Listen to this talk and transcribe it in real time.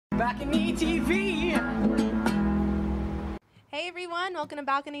BalconyTV. Hey everyone, welcome to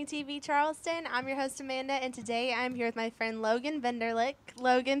Balcony TV Charleston. I'm your host Amanda, and today I'm here with my friend Logan Venderlic.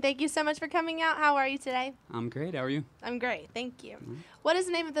 Logan, thank you so much for coming out. How are you today? I'm great. How are you? I'm great, thank you. What is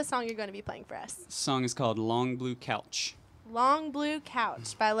the name of the song you're going to be playing for us? The song is called Long Blue Couch. Long Blue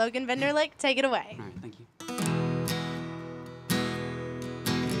Couch by Logan Venderlic. Take it away. All right, thank you.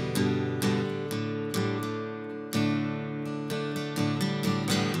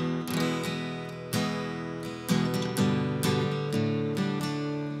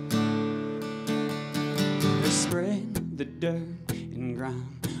 Spread the dirt and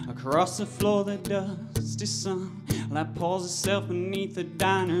grime across the floor, the dusty sun like pours itself beneath the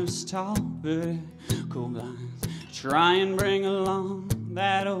diner's tall vertical blinds. Try and bring along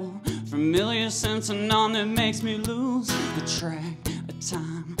that old familiar sense of numb that makes me lose the track of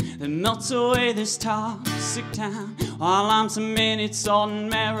time, that melts away this toxic time while I'm cemented salt and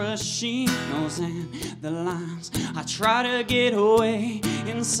maraschinos and the lines. I try to get away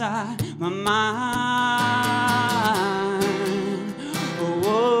inside my mind. Oh,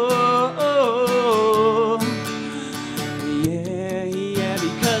 oh, oh, oh. Yeah, yeah,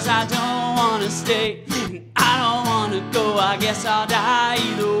 because I don't want to stay and I don't want to go. I guess I'll die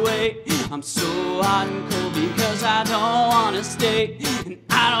either way. I'm so hot and cold because I don't want to stay and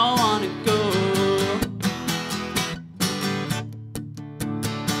I don't want to go.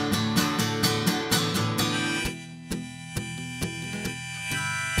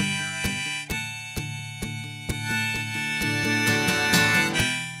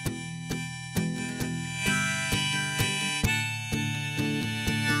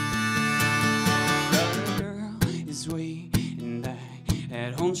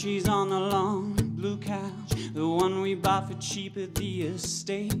 At home she's on the long blue couch, the one we bought for cheap at the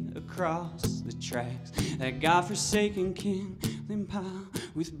estate across the tracks. That godforsaken kindling pile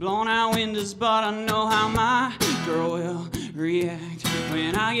with blown out windows, but I know how my girl will react.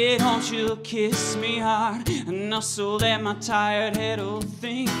 When I get home she'll kiss me hard, enough so that my tired head will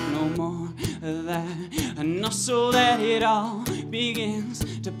think no more of that, enough so that it all begins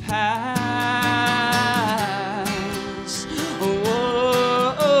to pass. Oh,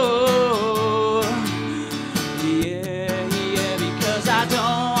 oh, oh, yeah, yeah, because I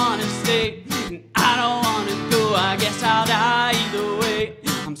don't want to stay and I don't want to go. I guess I'll die either way.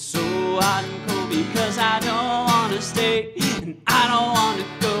 I'm so hot and cold because I don't want to stay and I don't want to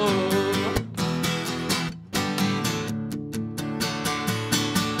go.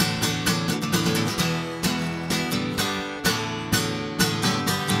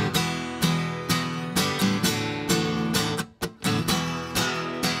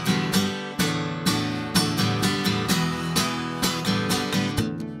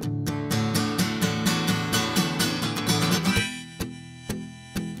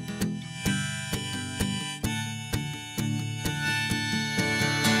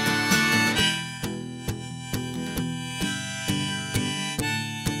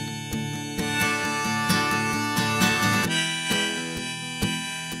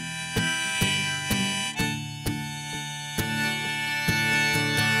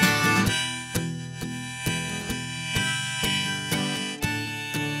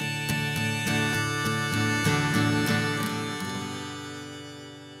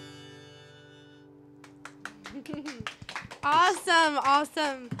 Awesome,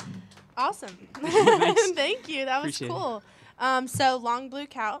 awesome, awesome. Thank you. That was Appreciate cool. So Long Blue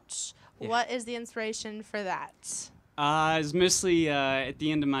Couch. Yeah. What is the inspiration for that? It's mostly at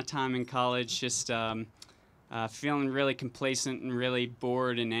the end of my time in college, just feeling really complacent and really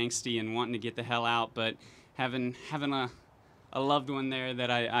bored and angsty and wanting to get the hell out, but having a loved one there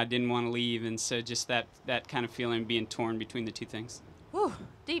that I didn't want to leave, and so just that kind of feeling, being torn between the two things. Whew,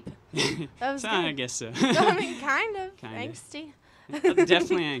 deep. That was So, good. I guess so. I mean, kind of. Kinda. Angsty.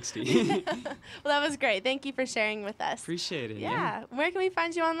 Definitely angsty. Well, that was great. Thank you for sharing with us. Appreciate it. Yeah. Where can we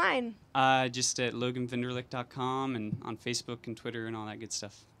find you online? Just at loganvenderlic.com and on Facebook and Twitter and all that good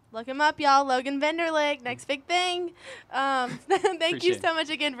stuff. Look him up, y'all. Logan Venderlic, next big thing. Thank you Appreciate so much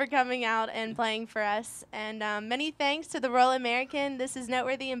again for coming out and playing for us. And many thanks to the Royal American. This is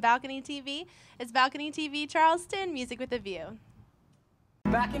Noteworthy and Balcony TV. It's Balcony TV Charleston, music with a view.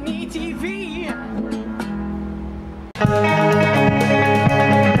 BalconyTV.